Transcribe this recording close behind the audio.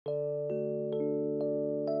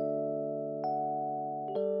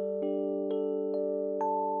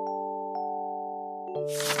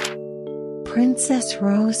Princess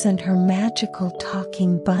Rose and her magical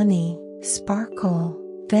talking bunny, Sparkle,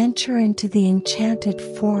 venture into the enchanted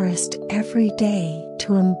forest every day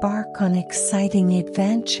to embark on exciting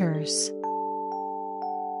adventures.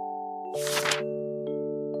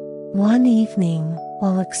 One evening,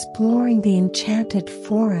 while exploring the enchanted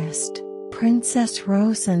forest, Princess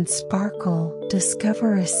Rose and Sparkle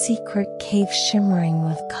discover a secret cave shimmering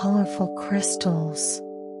with colorful crystals.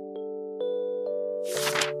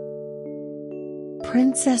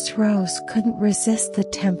 Princess Rose couldn't resist the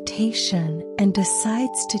temptation and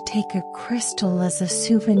decides to take a crystal as a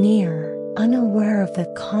souvenir, unaware of the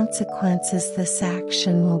consequences this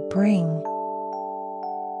action will bring.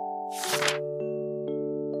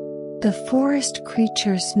 The forest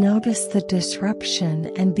creatures notice the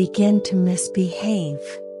disruption and begin to misbehave,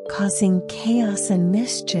 causing chaos and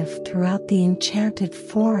mischief throughout the enchanted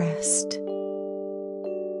forest.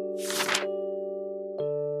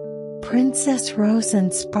 Princess Rose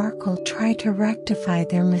and Sparkle try to rectify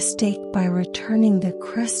their mistake by returning the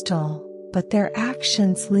crystal, but their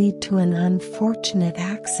actions lead to an unfortunate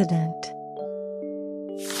accident.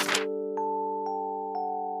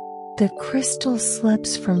 The crystal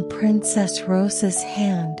slips from Princess Rose's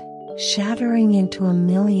hand, shattering into a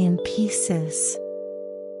million pieces.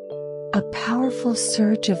 A powerful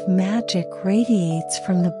surge of magic radiates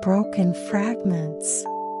from the broken fragments.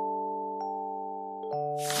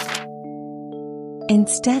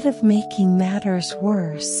 Instead of making matters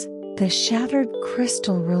worse, the shattered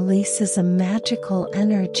crystal releases a magical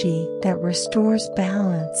energy that restores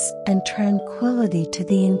balance and tranquility to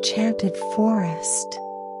the enchanted forest.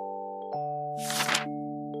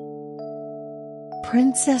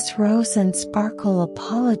 Princess Rose and Sparkle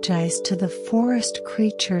apologize to the forest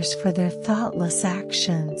creatures for their thoughtless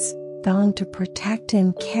actions, vowing to protect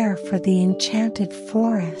and care for the enchanted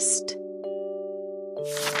forest.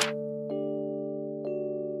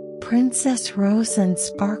 Princess Rose and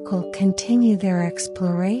Sparkle continue their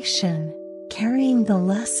exploration, carrying the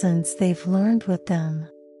lessons they've learned with them.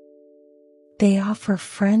 They offer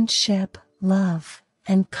friendship, love,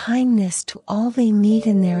 and kindness to all they meet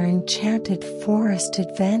in their enchanted forest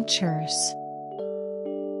adventures.